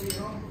that's going to be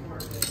home for a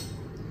bit.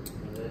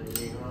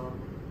 Letting you home?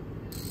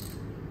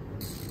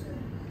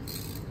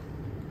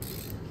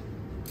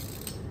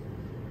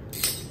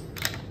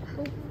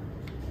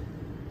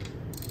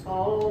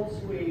 Oh,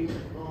 sweet.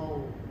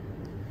 Oh.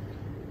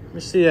 Let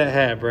me see that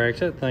hat, Brax.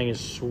 That thing is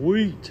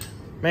sweet.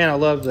 Man, I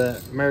love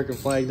the American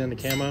flag in the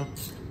camo.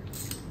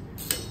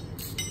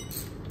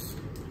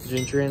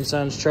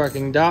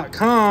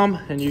 GentryandSonsTrucking.com,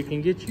 and you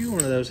can get you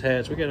one of those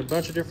hats. We got a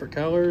bunch of different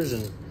colors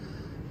and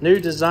new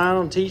design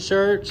on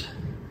t-shirts.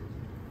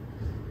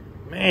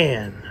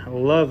 Man, I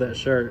love that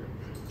shirt.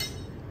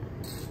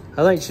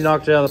 I think she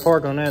knocked it out of the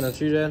park on that, don't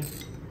you, Dad?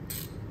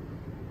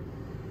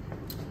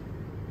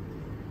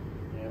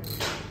 Yep.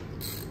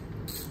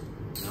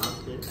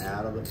 Knocked it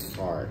out of the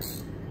park,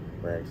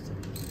 Braxton.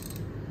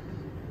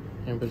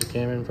 You put the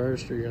cam in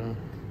first, or you gonna?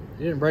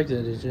 You didn't break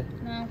that, did you?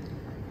 No,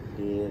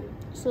 Did.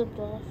 slipped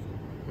off.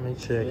 Let me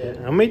check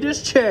it. Let me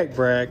just check,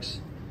 Brax.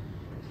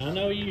 I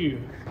know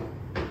you.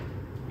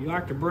 You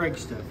like to break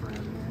stuff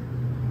around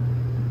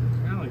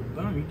there. I like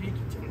bum. You did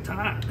keep them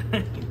tight.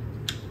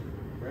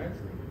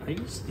 Braxton.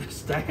 He's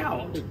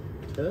stout.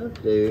 Tough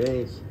dude,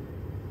 ain't he?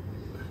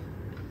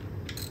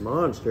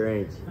 Monster,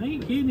 ain't he? I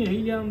ain't kidding you.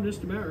 He got them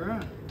just about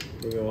right.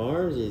 Look at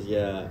arms he's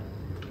got.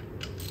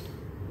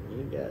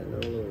 He got no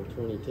little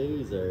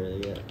 22s there. They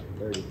got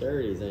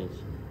 30s, ain't you?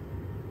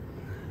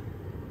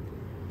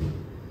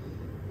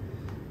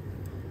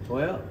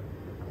 Well,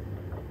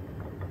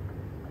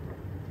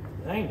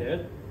 Dang,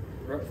 Dad.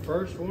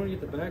 First one to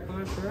get the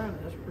backlash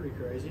right. That's pretty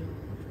crazy.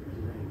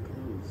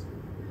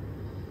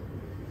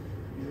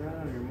 You're right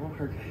on your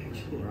mark,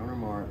 actually. we're on our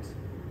marks.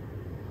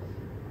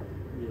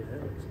 Yeah,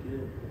 that looks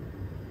good.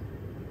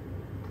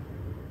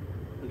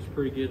 Looks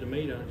pretty good to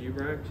me, don't you,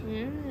 Brax?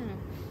 Yeah.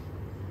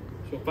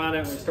 So we'll find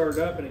out when it started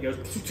up and it goes.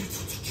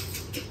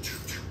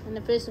 And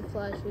the piston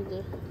flash with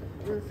the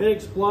roof. If it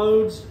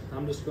explodes,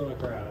 I'm just gonna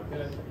cry,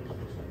 okay?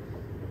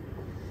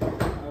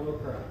 I will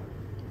cry.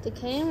 The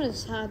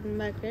camera's hiding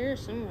back there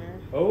somewhere.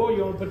 Oh,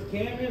 you wanna put the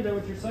cam in? Is that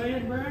what you're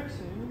saying, Brax?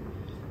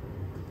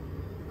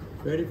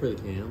 Ready for the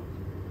cam.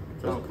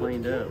 It's all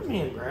cleaned up. Come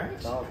in, Brax.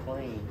 It's all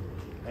clean.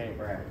 Hey,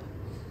 Brax.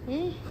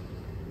 Yeah.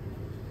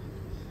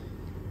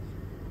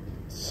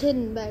 It's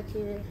hidden back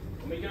here.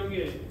 Let me go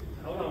get it.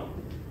 Hold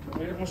on. I'm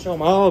gonna show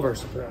them all of our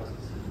surprises.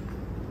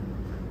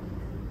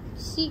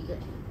 Secret.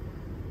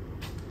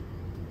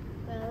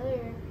 Right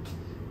there.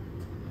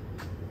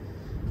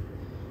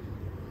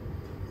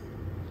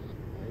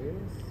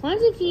 What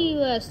if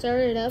you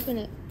started it up and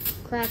it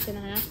cracked in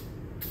half?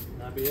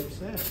 I'd be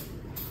upset.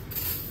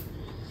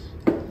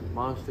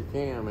 Monster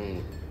cam,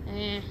 ain't it?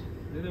 Eh,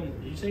 Do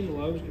you see the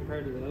lows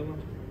compared to the other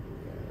ones?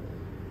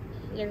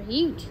 they're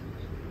huge.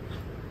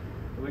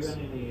 Do we got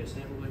any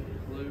assembly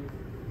glue?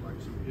 Like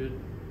some good.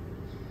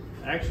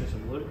 Actually,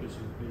 some Lucas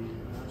would be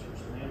nice or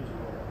some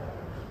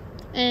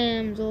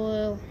Amsoil.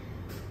 Oil.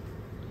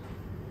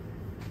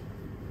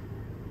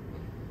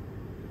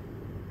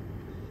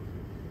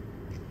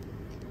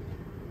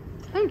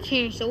 I haven't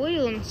changed the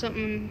oil in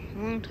something a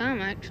long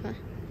time, actually.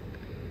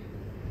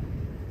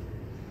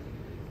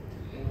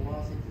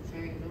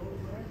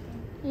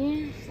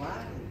 Yeah.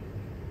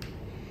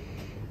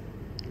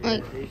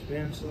 Like, He's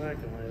been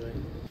slacking lately.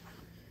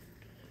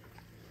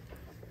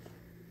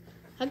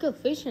 I go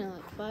fishing at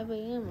like 5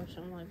 a.m. or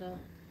something like that.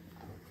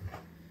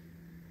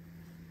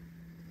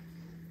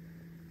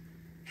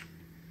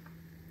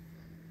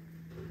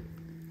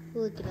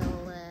 Look at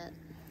all that.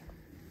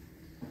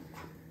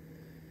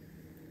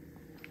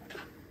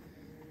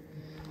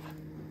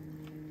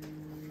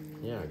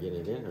 Yeah, getting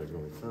it in there's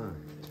gonna be fun.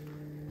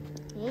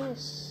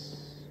 Yes.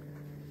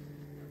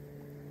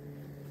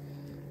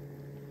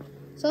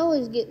 It's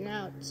always getting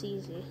out. It's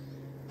easy.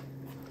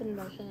 Putting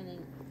my hand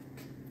in.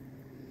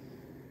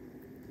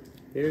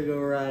 Here, go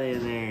right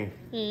in there.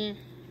 Yeah.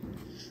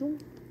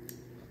 Shoop.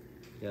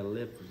 Gotta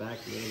lift the back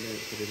a little bit,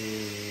 put it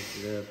in,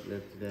 lift it up,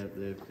 lift it up,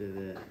 lift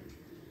it up.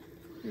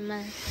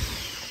 Man.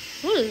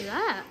 What is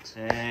that?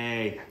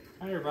 Hey.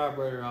 Turn your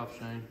vibrator off,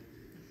 Shane.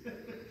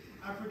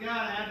 I forgot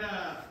I had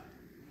a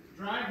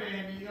dry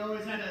van. You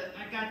always had a.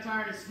 I got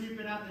tired of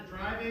sweeping out the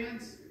dry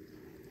vans,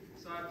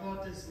 so I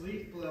bought this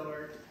leaf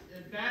blower.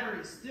 And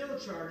battery's still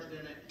charged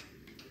in it.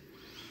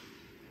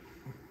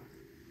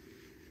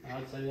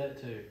 I'd say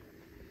that too.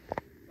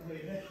 Oh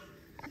yeah.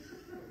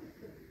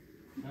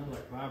 Sounds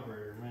like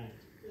vibrator, man.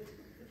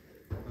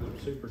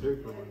 Those super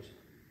duper ones.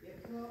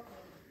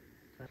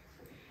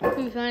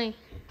 Pretty funny.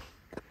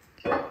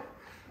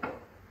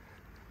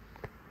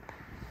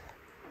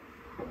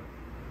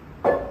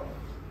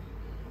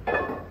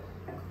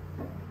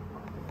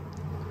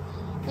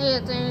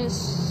 That thing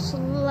is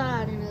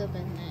sliding up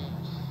in there.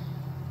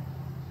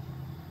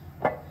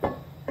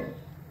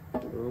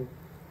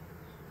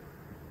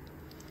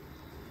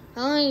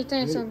 How long do you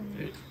think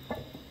something?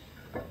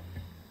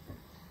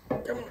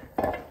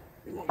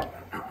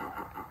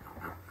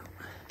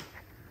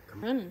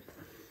 Running.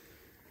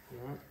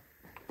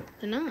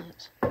 They're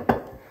not.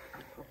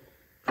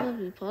 That would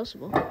be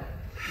possible.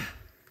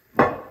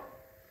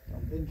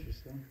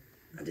 Interesting.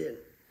 I did.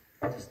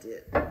 I just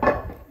did.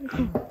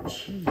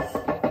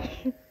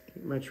 Jeez. Too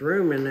much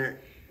room in there.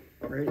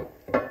 Ready?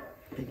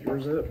 Pick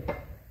yours up.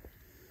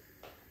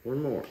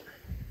 One more.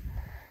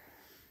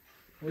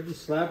 We'll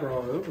just slap her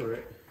all over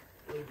it.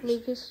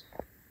 Lucas.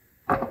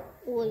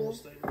 Oil.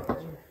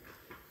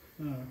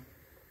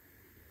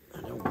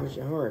 I don't push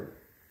it hard.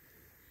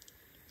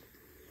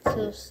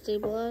 So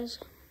stabilize.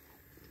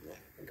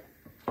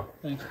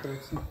 Thanks,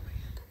 Braxton.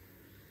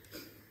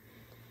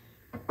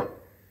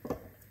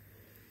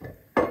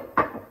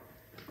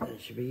 That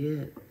should be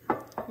it.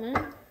 Man.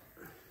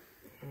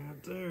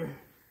 Right there.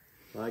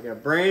 Like a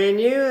brand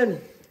new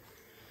one.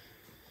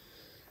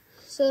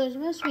 So there's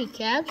supposed to be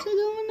caps that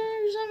go in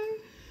there or something?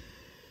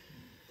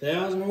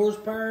 1,000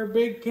 horsepower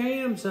big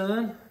cam,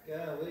 son.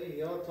 Golly,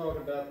 y'all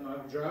talking about my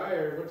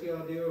dryer. What do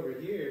y'all do over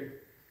here?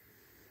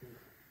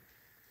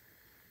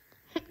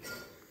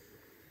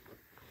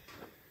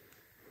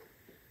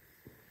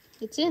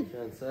 It's in. What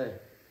are you trying to say?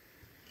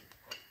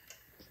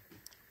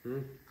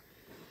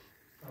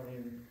 I don't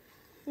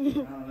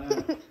know.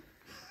 What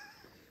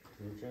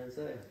are you trying to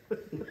say?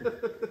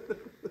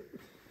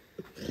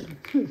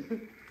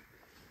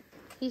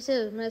 He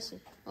said it was messy.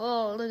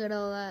 Oh, look at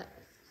all that.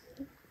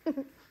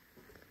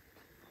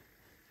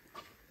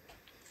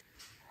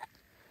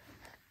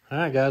 All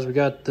right, guys, we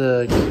got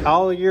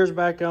all the gears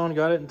back on,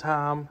 got it in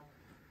time.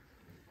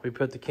 We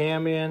put the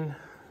cam in.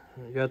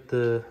 We got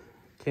the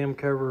cam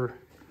cover,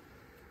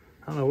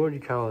 I don't know, what do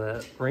you call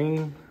that?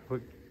 Ring?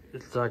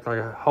 It's like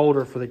a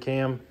holder for the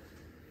cam,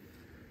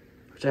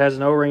 which has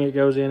an O-ring that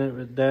goes in it,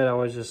 but Dad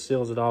always just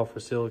seals it off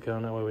with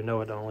silicone. That way we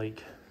know it don't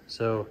leak.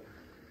 So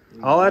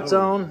all that's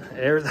on,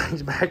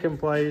 everything's back in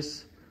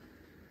place.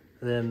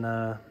 Then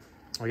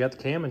we got the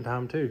cam in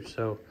time too.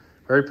 So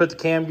we already put the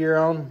cam gear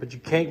on, but you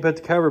can't put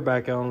the cover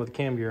back on with the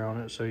cam gear on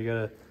it. So you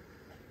gotta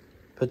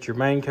put your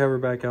main cover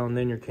back on,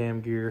 then your cam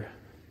gear.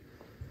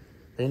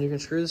 Then you can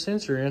screw the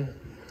sensor in.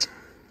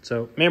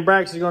 So me and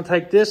Braxton's gonna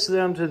take this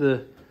down to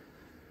the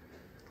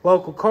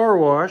local car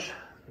wash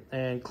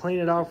and clean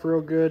it off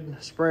real good,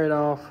 spray it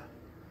off,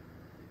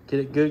 get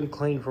it good and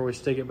clean before we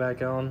stick it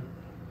back on.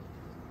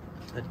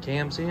 That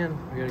cam's in.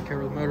 We gotta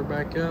cover the motor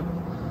back up.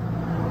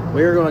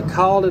 We are gonna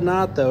call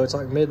tonight though. It's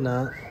like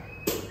midnight,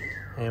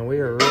 and we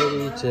are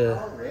ready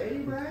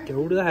to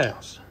go to the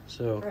house.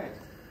 So,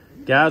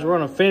 guys, we're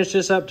gonna finish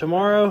this up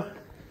tomorrow.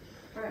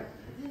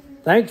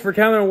 Thanks for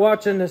coming and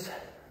watching this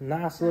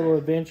nice little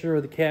adventure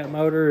with the cat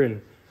motor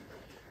and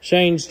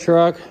Shane's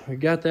truck. We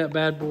got that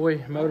bad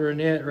boy motor in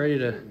it, ready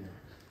to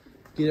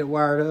get it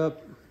wired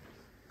up.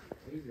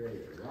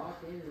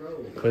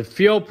 With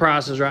fuel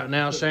prices right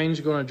now,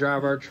 Shane's going to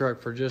drive our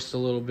truck for just a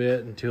little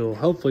bit until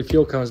hopefully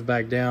fuel comes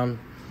back down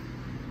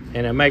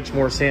and it makes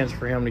more sense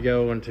for him to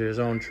go into his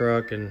own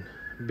truck and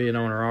be an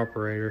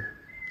owner-operator.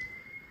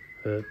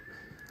 But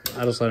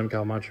I just let him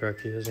call my truck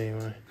his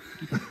anyway.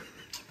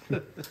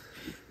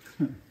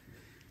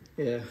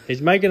 Yeah.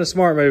 He's making a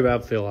smart move, I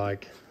feel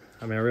like.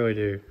 I mean, I really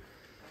do.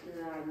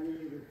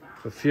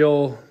 With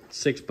fuel,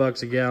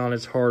 $6 a gallon,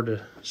 it's hard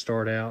to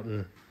start out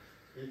and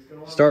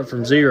start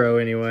from zero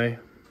anyway.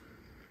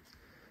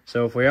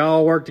 So if we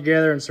all work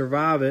together and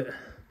survive it,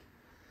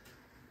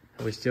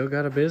 we still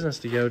got a business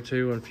to go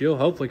to when fuel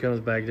hopefully comes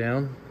back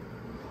down.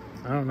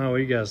 I don't know what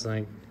you guys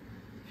think.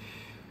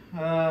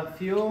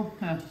 Fuel?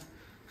 I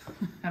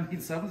mean,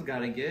 something's got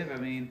to give. I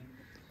mean,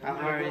 I'm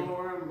already...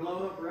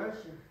 blow up Russia.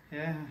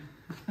 Yeah.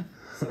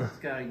 Something's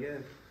got to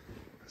give.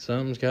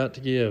 Something's got to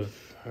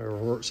give.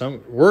 Or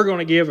we're going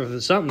to give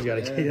if something's got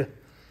to give.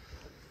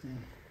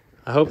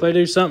 I hope they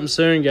do something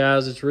soon,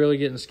 guys. It's really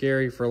getting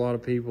scary for a lot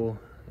of people.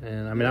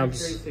 And I mean, I'm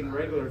increasing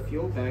regular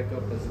fuel back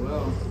up as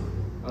well.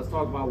 I was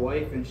talking to my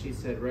wife, and she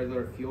said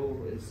regular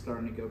fuel is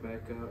starting to go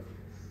back up.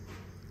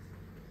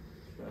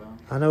 So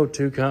I know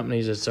 2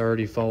 companies that's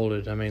already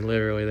folded. I mean,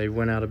 literally, they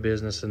went out of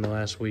business in the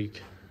last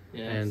week.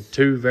 yes. And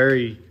 2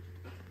 very,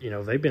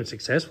 they've been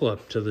successful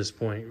up to this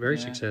point, very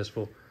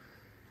successful.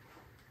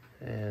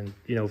 And,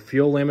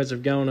 fuel limits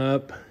have gone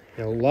up.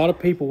 A lot of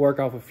people work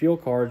off of fuel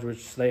cards,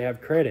 which they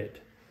have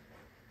credit.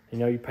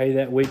 You pay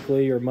that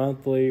weekly or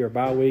monthly or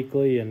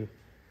bi-weekly, and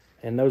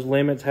those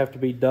limits have to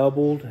be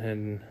doubled.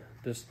 And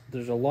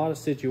there's a lot of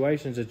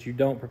situations that you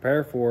don't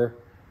prepare for.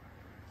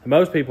 And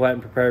most people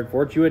haven't prepared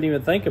for it. You wouldn't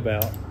even think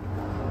about.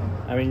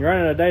 I mean, you're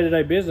running a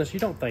day-to-day business. You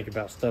don't think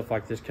about stuff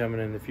like this coming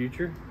in the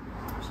future.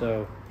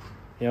 So,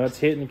 it's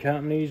hitting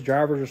companies.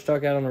 Drivers are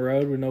stuck out on the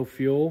road with no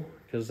fuel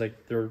because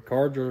their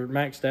cards are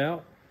maxed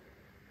out.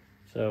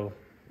 So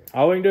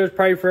all we can do is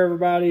pray for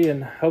everybody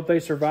and hope they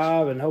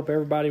survive and hope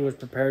everybody was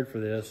prepared for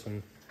this.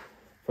 And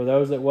for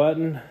those that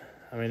wasn't,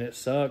 I mean, it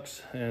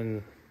sucks.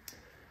 And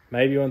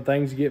maybe when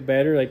things get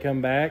better, they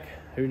come back.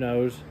 Who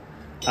knows?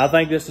 I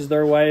think this is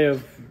their way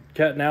of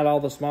cutting out all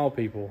the small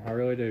people. I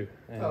really do.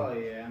 And Oh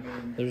yeah, I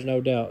mean, there's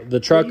no doubt. The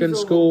trucking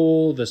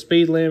school, the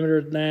speed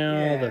limiter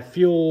now, Yeah. the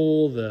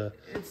fuel,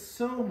 it's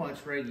so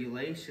much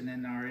regulation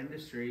in our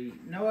industry.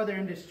 No other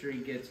industry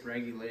gets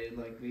regulated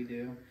like we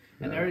do.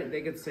 And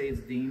they could say it's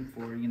deemed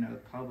for, you know,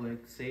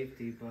 public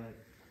safety, but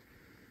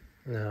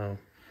no.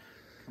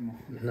 come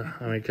on. No,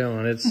 I mean, come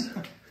on.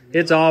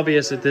 It's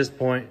obvious at this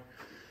point.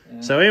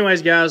 Yeah. So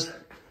anyways, guys,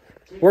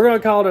 we're going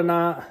to call it a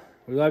night.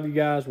 We love you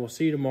guys. We'll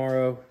see you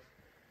tomorrow.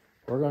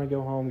 We're going to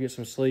go home, get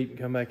some sleep, and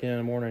come back in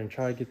the morning and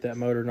try to get that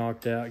motor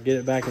knocked out, get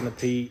it back in the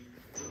peat.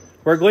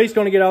 We're at least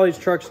going to get all these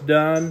trucks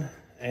done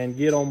and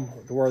get them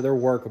to where they're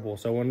workable.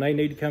 So when they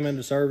need to come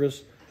into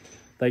service,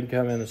 they can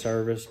come into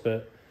service.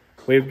 But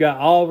we've got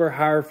all of our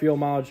higher fuel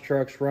mileage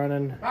trucks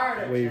running.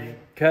 We've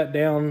cut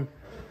down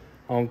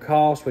on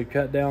costs. We've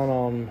cut down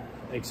on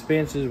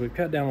expenses. We've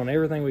cut down on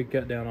everything we've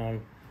cut down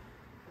on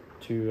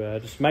to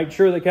just make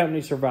sure the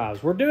company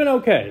survives. We're doing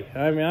okay.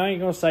 I mean, I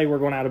ain't going to say we're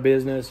going out of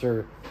business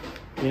or,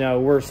 you know,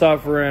 we're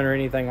suffering or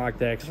anything like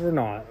that, because we're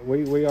not.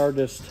 We are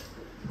just,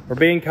 we're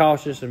being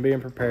cautious and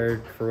being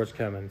prepared for what's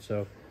coming.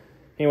 So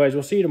anyways,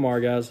 we'll see you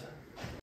tomorrow, guys.